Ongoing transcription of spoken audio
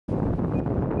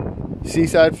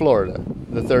Seaside, Florida,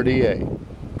 the 30A.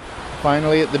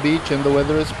 Finally at the beach and the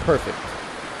weather is perfect.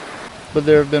 But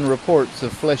there have been reports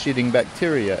of flesh-eating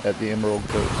bacteria at the Emerald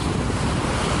Coast.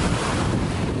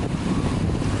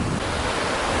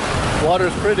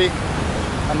 Water's pretty.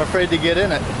 I'm afraid to get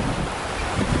in it.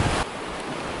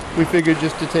 We figured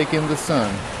just to take in the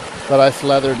sun, but I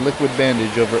slathered liquid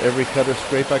bandage over every cut or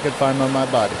scrape I could find on my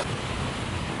body.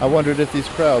 I wondered if these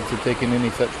crowds had taken any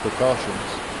such precautions.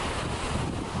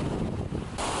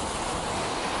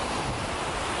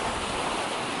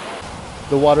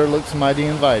 The water looks mighty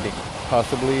inviting,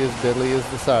 possibly as deadly as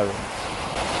the sirens.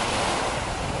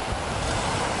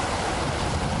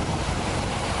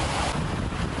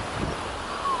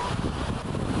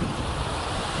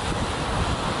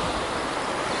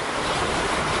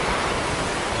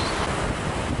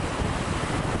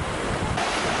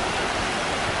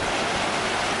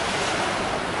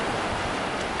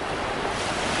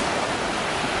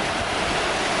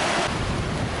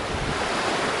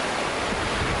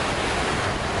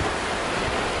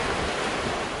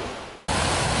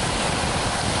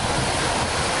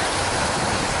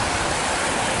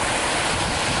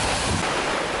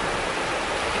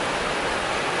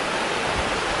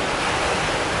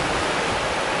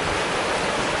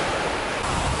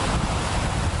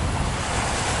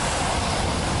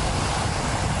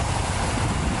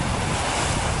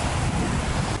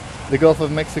 The Gulf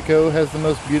of Mexico has the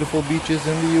most beautiful beaches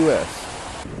in the U.S.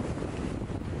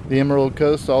 The Emerald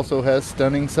Coast also has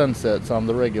stunning sunsets on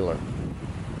the regular.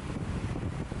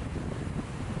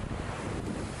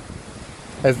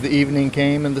 As the evening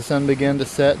came and the sun began to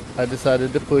set, I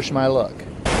decided to push my luck.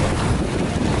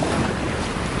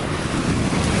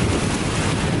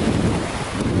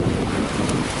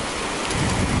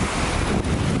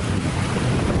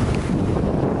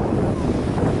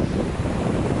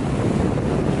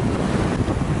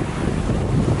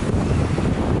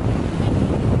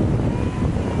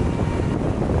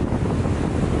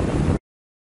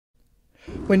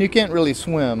 When you can't really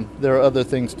swim, there are other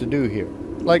things to do here.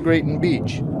 Like Grayton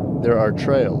Beach, there are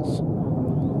trails.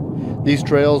 These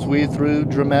trails weave through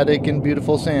dramatic and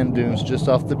beautiful sand dunes just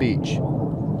off the beach.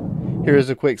 Here is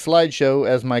a quick slideshow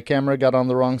as my camera got on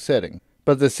the wrong setting,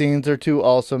 but the scenes are too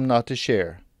awesome not to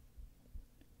share.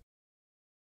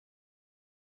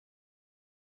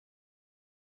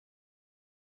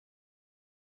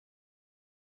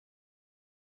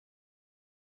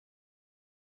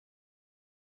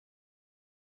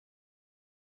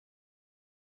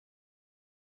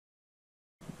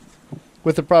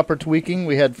 With the proper tweaking,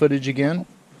 we had footage again.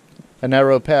 A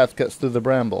narrow path cuts through the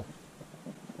bramble.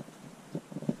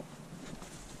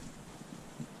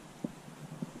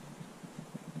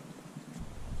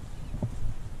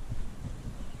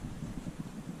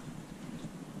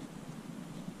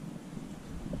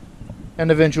 And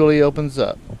eventually opens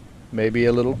up. Maybe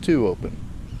a little too open.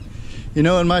 You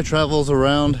know, in my travels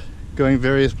around, going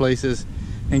various places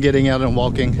and getting out and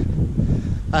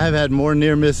walking, I have had more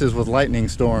near misses with lightning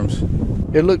storms.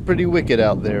 It looked pretty wicked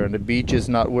out there, and the beach is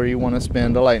not where you want to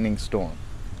spend a lightning storm.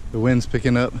 The wind's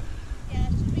picking up. Yeah, it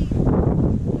should be.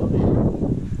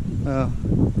 Well,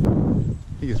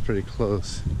 I think it's pretty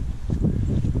close.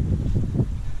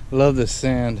 Love this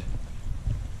sand.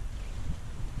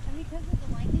 And because of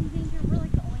the lightning danger, we're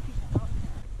like the only people out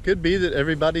there. Could be that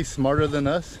everybody's smarter than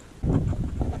us.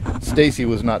 Stacey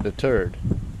was not deterred.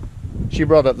 She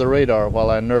brought up the radar while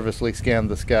I nervously scanned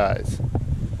the skies.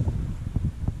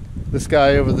 The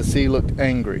sky over the sea looked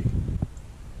angry.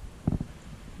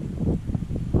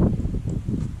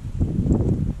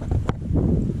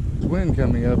 There's wind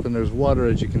coming up and there's water,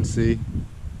 as you can see.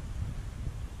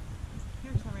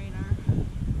 Here's the radar.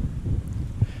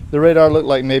 The radar looked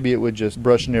like maybe it would just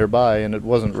brush nearby, and it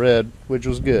wasn't red, which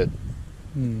was good.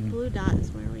 Blue dot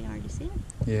is where we are. Do you see it?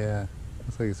 Yeah,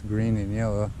 looks like it's green and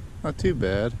yellow. Not too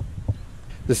bad.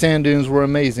 The sand dunes were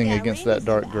amazing against that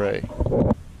dark gray.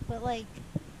 But like,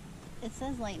 it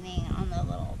says lightning on the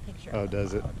little picture. Oh,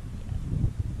 does it?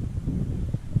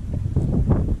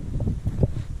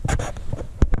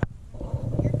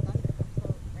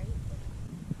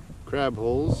 Crab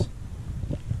holes.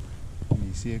 Can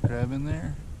you see a crab in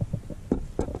there?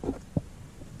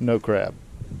 No crab.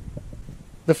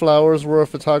 The flowers were a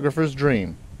photographer's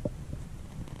dream.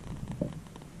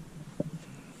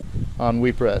 On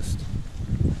we pressed.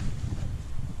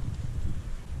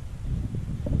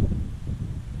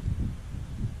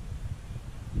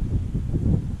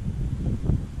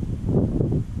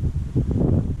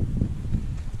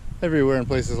 Everywhere in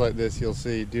places like this you'll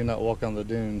see, do not walk on the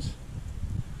dunes.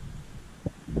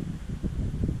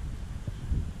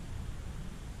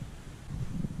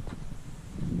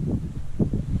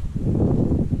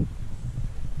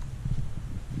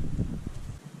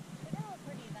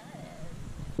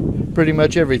 Pretty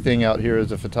much everything out here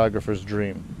is a photographer's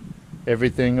dream.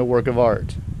 Everything a work of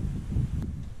art.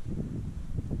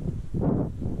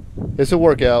 It's a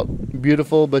workout,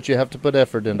 beautiful, but you have to put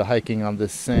effort into hiking on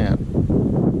this sand.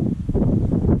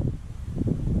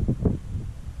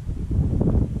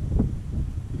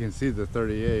 You can see the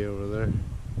 30A over there.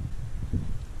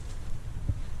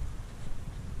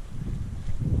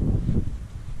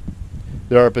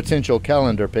 There are potential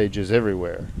calendar pages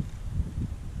everywhere.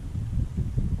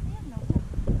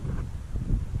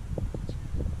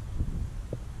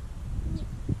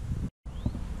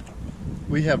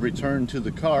 We have returned to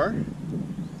the car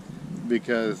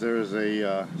because there is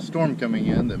a storm coming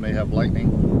in that may have lightning,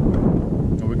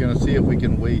 and we're going to see if we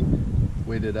can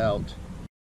wait it out.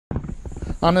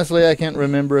 Honestly, I can't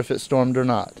remember if it stormed or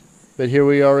not, but here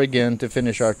we are again to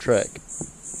finish our trek.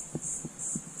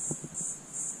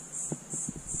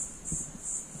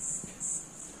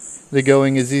 The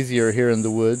going is easier here in the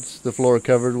woods, the floor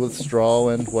covered with straw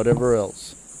and whatever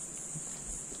else.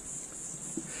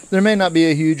 There may not be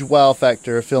a huge wow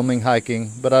factor filming hiking,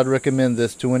 but I'd recommend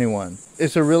this to anyone.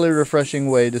 It's a really refreshing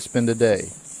way to spend a day.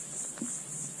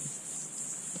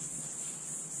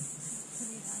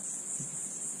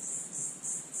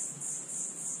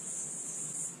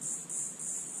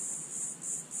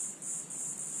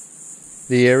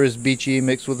 The air is beachy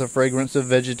mixed with the fragrance of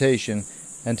vegetation,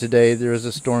 and today there is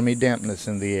a stormy dampness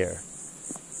in the air.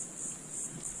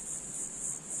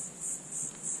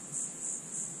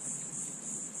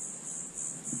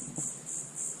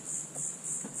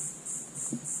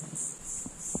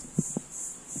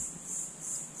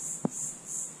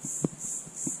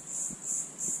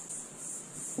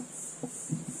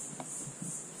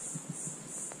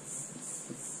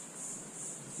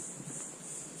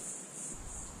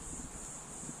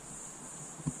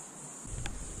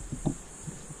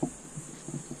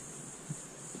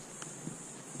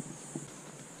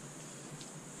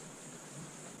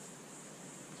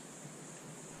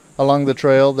 Along the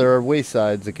trail there are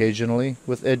waysides occasionally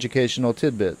with educational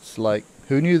tidbits like,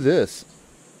 "Who knew this?"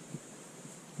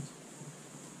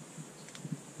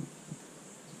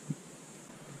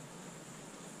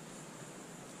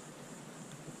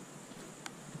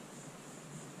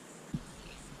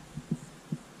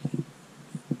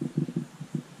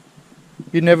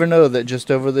 You never know that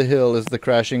just over the hill is the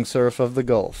crashing surf of the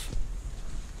Gulf.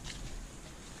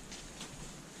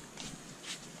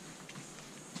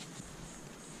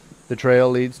 The trail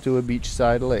leads to a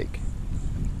beachside lake.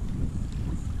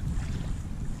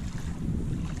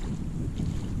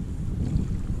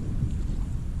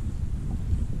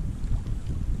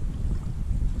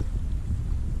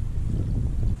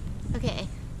 Okay,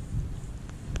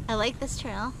 I like this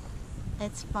trail.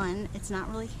 It's fun. It's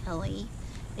not really hilly.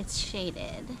 It's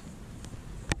shaded.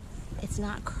 It's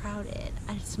not crowded.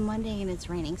 It's Monday and it's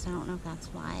raining, so I don't know if that's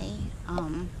why.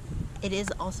 It is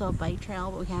also a bike trail,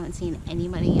 but we haven't seen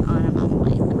anybody on a mountain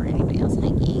bike or anybody else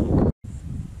hiking.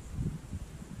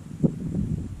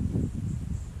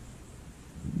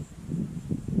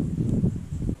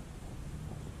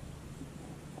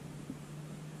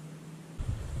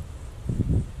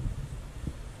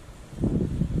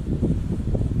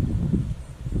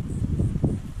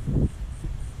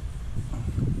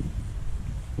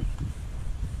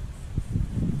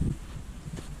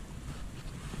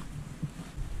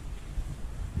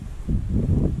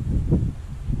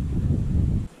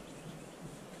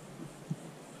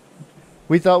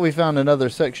 We thought we found another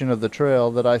section of the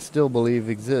trail that I still believe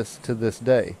exists to this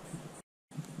day.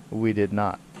 We did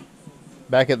not.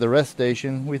 Back at the rest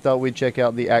station, we thought we'd check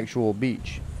out the actual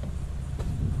beach.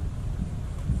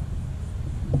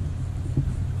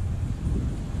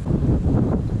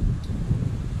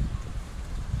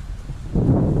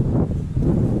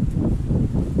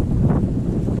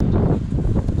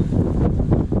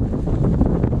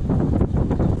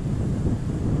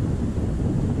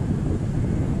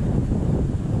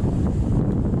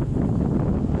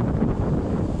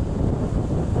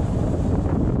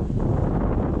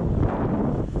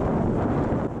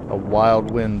 A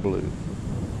wild wind blew.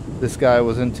 The sky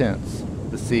was intense,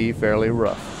 the sea fairly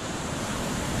rough.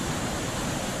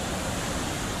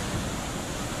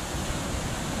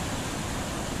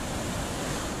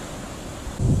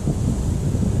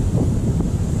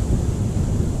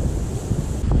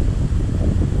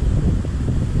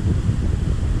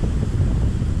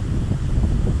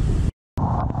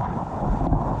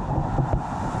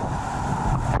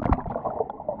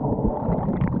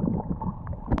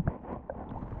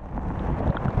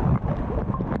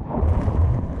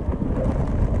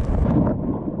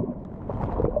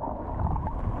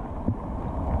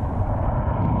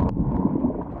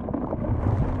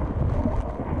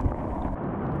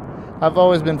 I've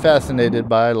always been fascinated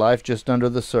by life just under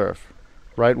the surf,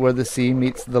 right where the sea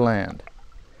meets the land.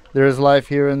 There is life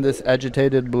here in this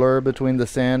agitated blur between the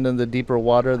sand and the deeper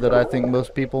water that I think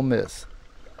most people miss.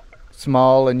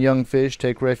 Small and young fish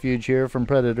take refuge here from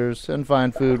predators and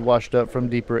find food washed up from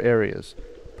deeper areas,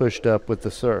 pushed up with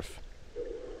the surf.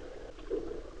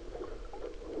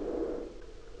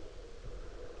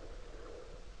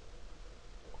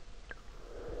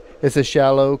 It's a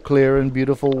shallow, clear, and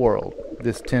beautiful world,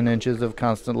 this 10 inches of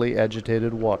constantly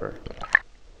agitated water.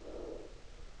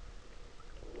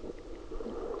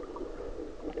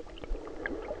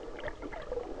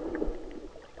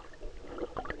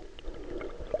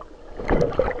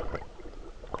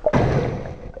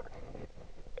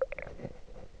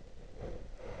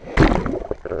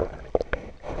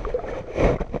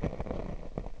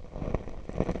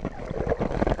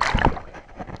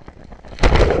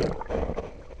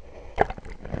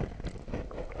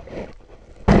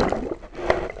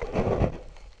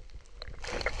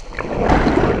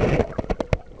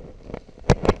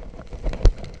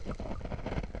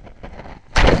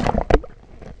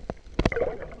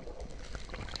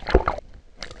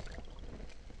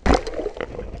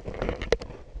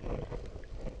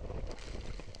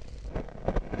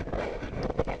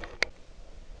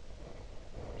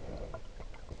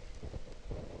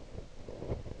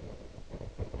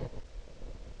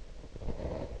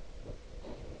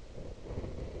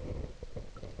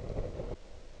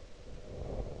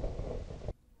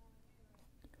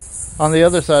 On the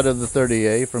other side of the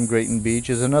 30A from Grayton Beach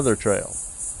is another trail.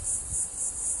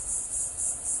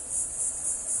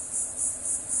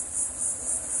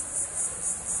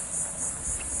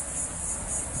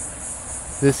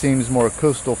 This seems more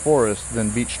coastal forest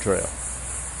than beach trail.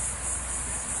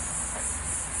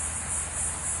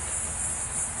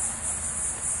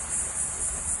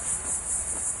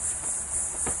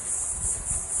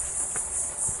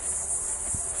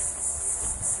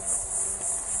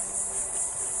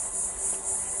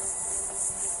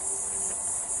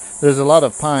 There's a lot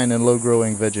of pine and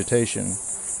low-growing vegetation.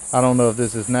 I don't know if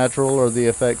this is natural or the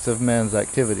effects of man's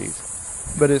activities,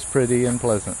 but it's pretty and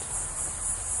pleasant.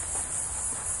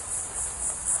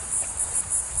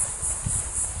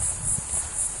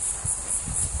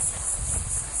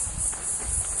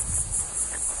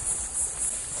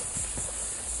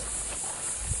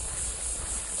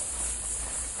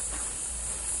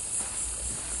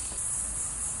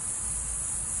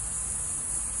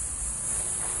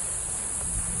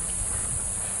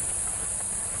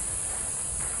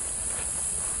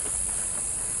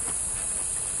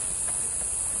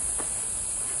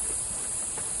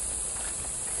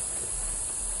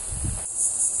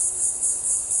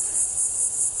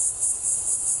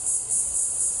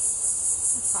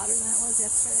 It's hotter than it was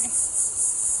yesterday.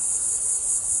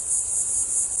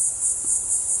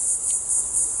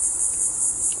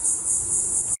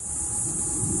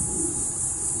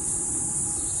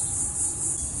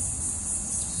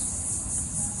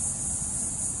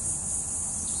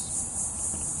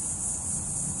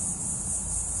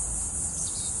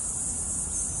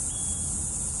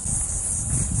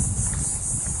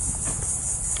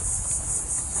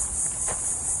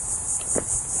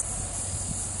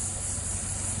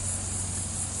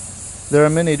 There are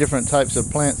many different types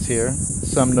of plants here,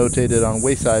 some notated on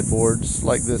wayside boards,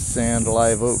 like this sand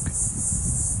live oak.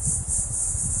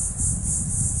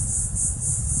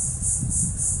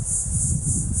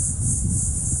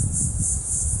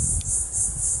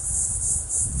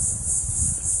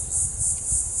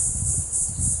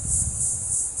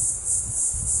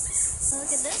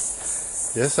 Look at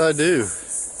this. Yes, I do.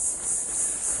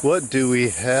 What do we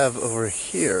have over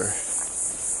here?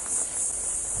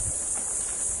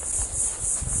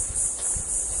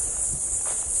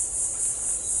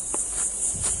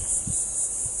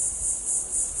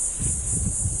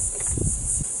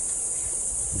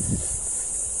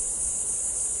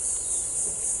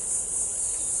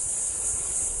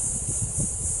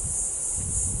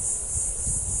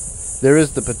 There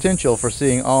is the potential for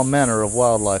seeing all manner of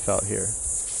wildlife out here.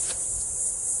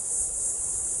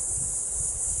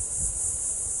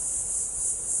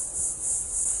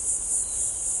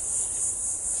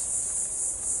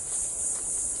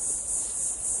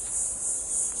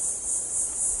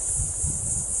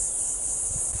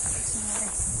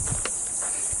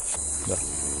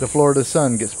 The Florida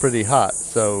sun gets pretty hot,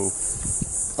 so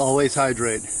always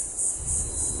hydrate.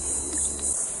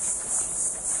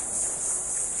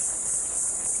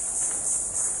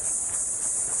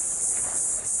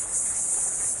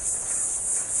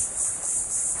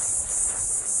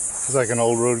 It's like an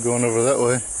old road going over that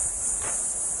way.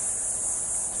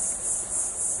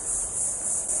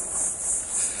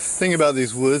 thing about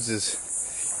these woods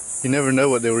is you never know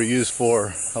what they were used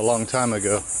for a long time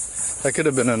ago. That could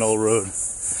have been an old road.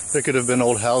 There could have been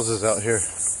old houses out here.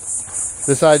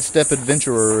 The sidestep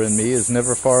adventurer in me is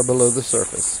never far below the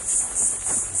surface.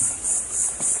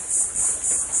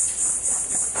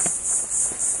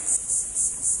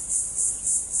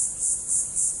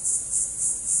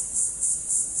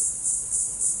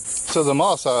 So the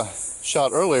moss I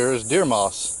shot earlier is deer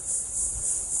moss.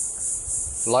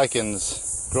 Lichens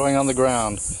growing on the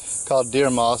ground, called deer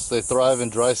moss. They thrive in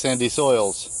dry sandy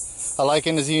soils. A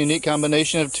lichen is a unique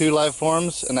combination of two life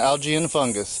forms, an algae and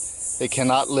fungus. They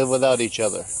cannot live without each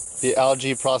other. The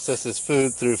algae processes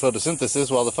food through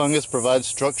photosynthesis, while the fungus provides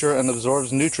structure and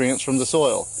absorbs nutrients from the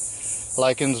soil.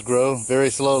 Lichens grow very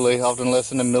slowly, often less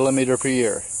than a millimeter per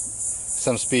year.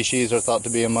 Some species are thought to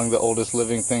be among the oldest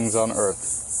living things on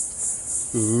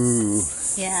Earth. Ooh.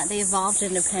 Yeah, they evolved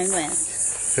into penguins.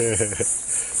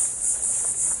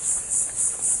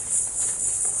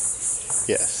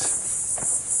 Yes.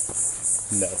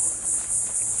 No.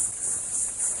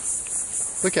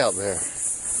 Look out there.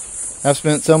 I've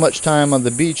spent so much time on the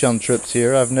beach on trips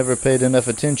here, I've never paid enough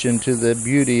attention to the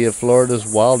beauty of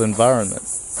Florida's wild environment.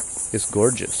 It's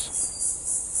gorgeous.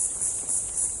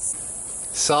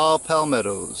 Saw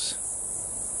palmettos.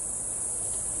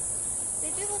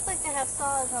 They do look like they have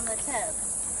saws on the tip.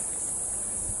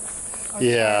 Or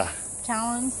yeah.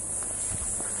 Talons.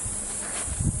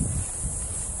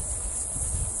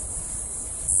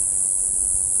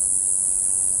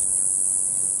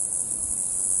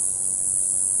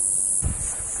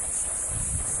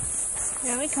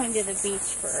 Yeah, I've been coming to the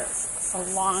beach for a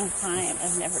long time.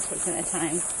 I've never taken the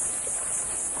time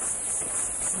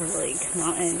to really come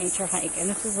out on a nature hike. And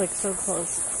this is like so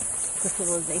close to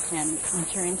civilization. I'm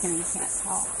sure in here you can't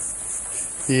tell.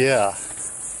 Yeah.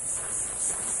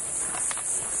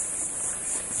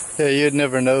 Yeah, you'd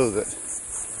never know that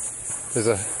there's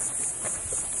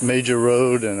a major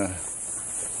road and a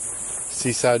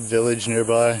seaside village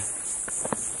nearby.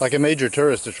 Like a major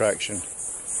tourist attraction.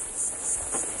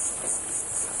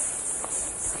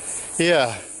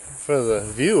 Yeah, for the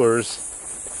viewers,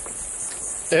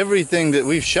 everything that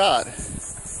we've shot,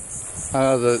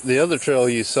 the other trail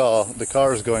you saw, the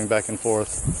cars going back and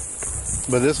forth,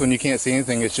 but this one you can't see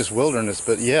anything, it's just wilderness.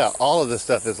 But yeah, all of this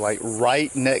stuff is like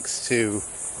right next to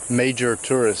major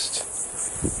tourist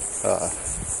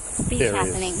beach areas.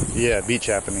 Happenings. Yeah, beach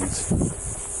happenings.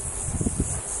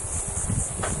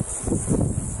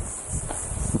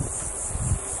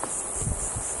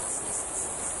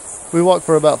 We walk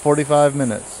for about 45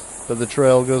 minutes, but the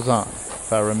trail goes on,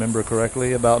 if I remember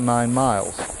correctly, about 9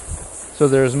 miles. So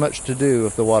there is much to do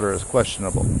if the water is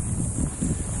questionable.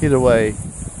 Either way,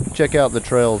 check out the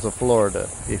trails of Florida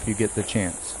if you get the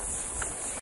chance.